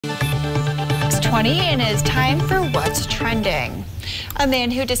6:20, and it is time for What's Trending. A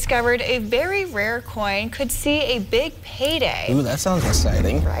man who discovered a very rare coin could see a big payday. Ooh, that sounds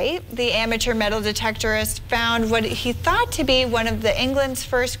exciting. Right? The amateur metal detectorist found what he thought to be one of England's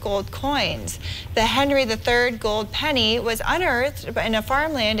first gold coins. The Henry III gold penny was unearthed in a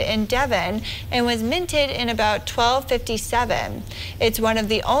farmland in Devon and was minted in about 1257. It's one of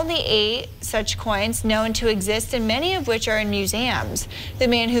the only 8 such coins known to exist, and many of which are in museums. The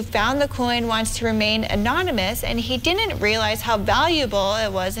man who found the coin wants to remain anonymous, and he didn't realize how valuable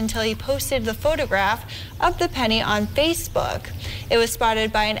it was until he posted the photograph of the penny on Facebook. It was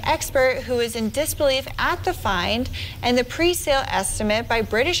spotted by an expert who was in disbelief at the find, and the pre-sale estimate by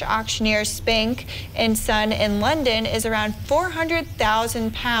British auctioneer Spink & Son in London is around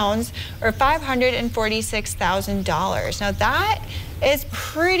 £400,000 or $546,000. Now that is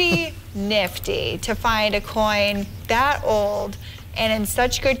pretty nifty to find a coin that old and in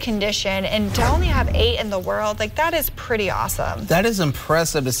such good condition, and to only have 8 in the world, like, that is pretty awesome. That is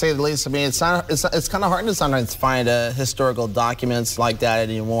impressive, to say the least. I mean, it's kind of hard to sometimes find historical documents like that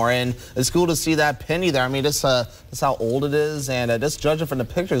anymore, and it's cool to see that penny there. I mean, that's how old it is, and just judging from the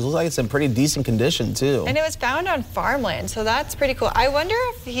pictures, it looks like it's in pretty decent condition too. And it was found on farmland, so that's pretty cool. I wonder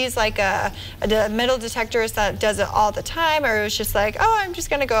if he's like a metal detectorist that does it all the time, or it was just like, oh, I'm just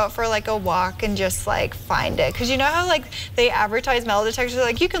gonna go out for like a walk and just like find it. Because you know how like they advertise metal detectors,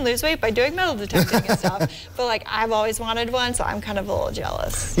 like you can lose weight by doing metal detecting and stuff. But like I've always wanted one, so I'm kind of a little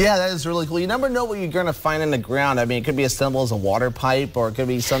jealous. Yeah, that is really cool. You never know what you're gonna find in the ground. I mean, it could be as simple as a water pipe, or it could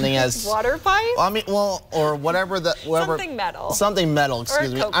be something as water pipe. I mean, well, or whatever something metal. Something metal.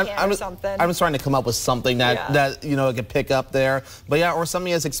 Excuse me. Or a Coke can or something. I'm just trying to come up with something that you know it could pick up there. But yeah, or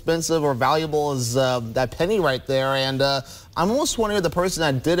something as expensive or valuable as that penny right there. And I'm almost wondering if the person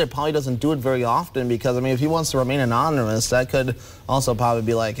that did it probably doesn't do it very often, because I mean, if he wants to remain anonymous, that could also probably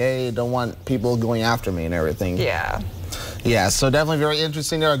be like, hey, don't want people going after me and everything. Yeah. Yeah, so definitely very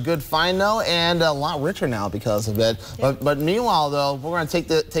interesting. They're a good find though, and a lot richer now because of it. Yeah. But meanwhile though, we're going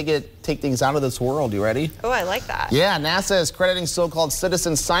to take things out of this world. You ready? Oh, I like that. Yeah, NASA is crediting so-called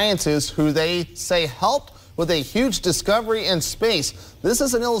citizen scientists who they say helped with a huge discovery in space. This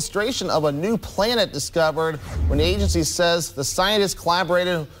is an illustration of a new planet discovered when the agency says the scientists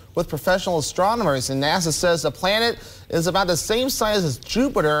collaborated with professional astronomers, and NASA says the planet is about the same size as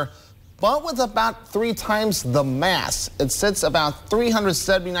Jupiter, but with about 3 times the mass. It sits about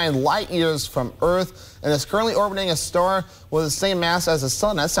 379 light years from Earth and is currently orbiting a star with the same mass as the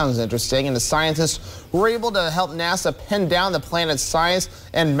sun. That sounds interesting. And the scientists were able to help NASA pin down the planet's size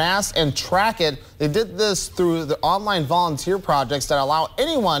and mass and track it. They did this through the online volunteer projects that allow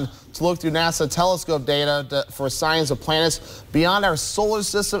anyone to look through NASA telescope data for signs of planets beyond our solar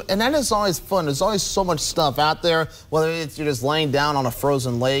system. And that is always fun. There's always so much stuff out there, whether it's you're just laying down on a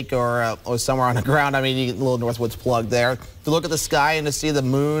frozen lake or somewhere on the ground. I mean, you get a little Northwoods plug there. To look at the sky and to see the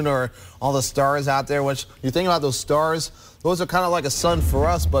moon or all the stars out there, which you think about those stars, those are kind of like a sun for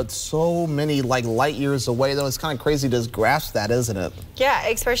us, but so many like light years away, though. It's kind of crazy to just grasp that, isn't it? Yeah,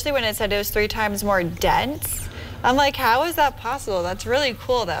 especially when it said it was 3 times more dense. I'm like, how is that possible? That's really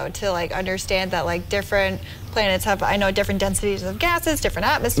cool, though, to like understand that like different planets have, I know, different densities of gases, different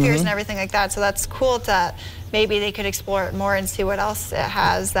atmospheres and everything like that. So that's cool that maybe they could explore it more and see what else it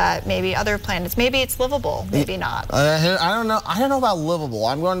has that maybe other planets, maybe it's livable, maybe not. I don't know. I don't know about livable.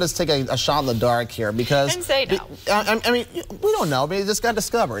 I'm going to just take a shot in the dark here because. And say no. I mean, we don't know. I mean, it just got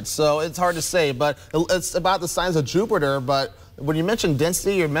discovered, so it's hard to say. But it's about the size of Jupiter. But when you mention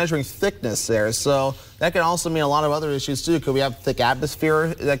density, you're measuring thickness there. So that can also mean a lot of other issues too. Could we have thick atmosphere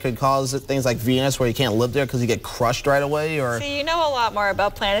that could cause things like Venus where you can't live there because you get crushed right away? Or see, you know a lot more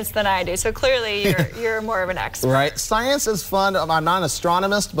about planets than I do, so clearly you're more of an expert. Right. Science is fun. I'm not an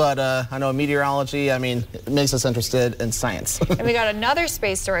astronomist, but I know meteorology. I mean, it makes us interested in science. And we got another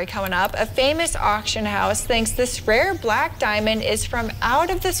space story coming up. A famous auction house thinks this rare black diamond is from out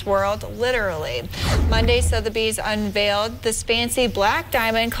of this world, literally. Monday, Sotheby's unveiled this fancy black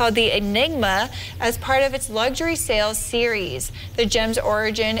diamond called the Enigma as part of its luxury sales series. The gem's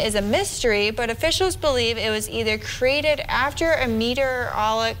origin is a mystery, but officials believe it was either created after a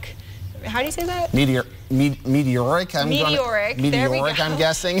meteoric, how do you say that? Meteoric. Meteoric, I'm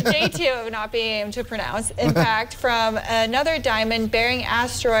guessing. Day 2 of not being able to pronounce. Impact from another diamond-bearing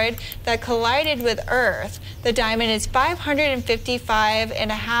asteroid that collided with Earth. The diamond is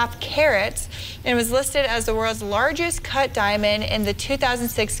 555.5 carats and was listed as the world's largest cut diamond in the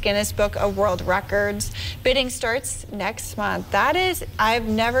 2006 Guinness Book of World Records. Bidding starts next month. That is, I've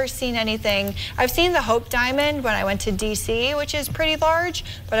never seen anything. I've seen the Hope Diamond when I went to DC, which is pretty large,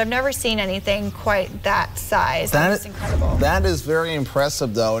 but I've never seen anything quite that that size. That's incredible. That is very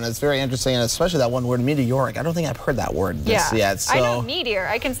impressive, though, and it's very interesting, and especially that one word, meteoric. I don't think I've heard that word yet. So. I know meteor.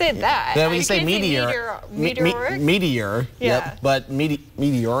 I can say that. Yeah, when you say meteor. Meteor. Yeah. Yep. But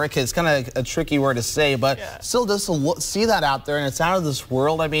meteoric is kind of a tricky word to say, but still just to see that out there, and it's out of this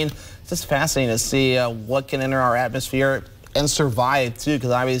world. I mean, it's just fascinating to see what can enter our atmosphere and survive too,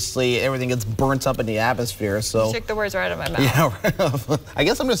 because obviously everything gets burnt up in the atmosphere. So you took the words right out of my mouth. Yeah, I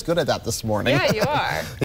guess I'm just good at that this morning. Yeah, you are.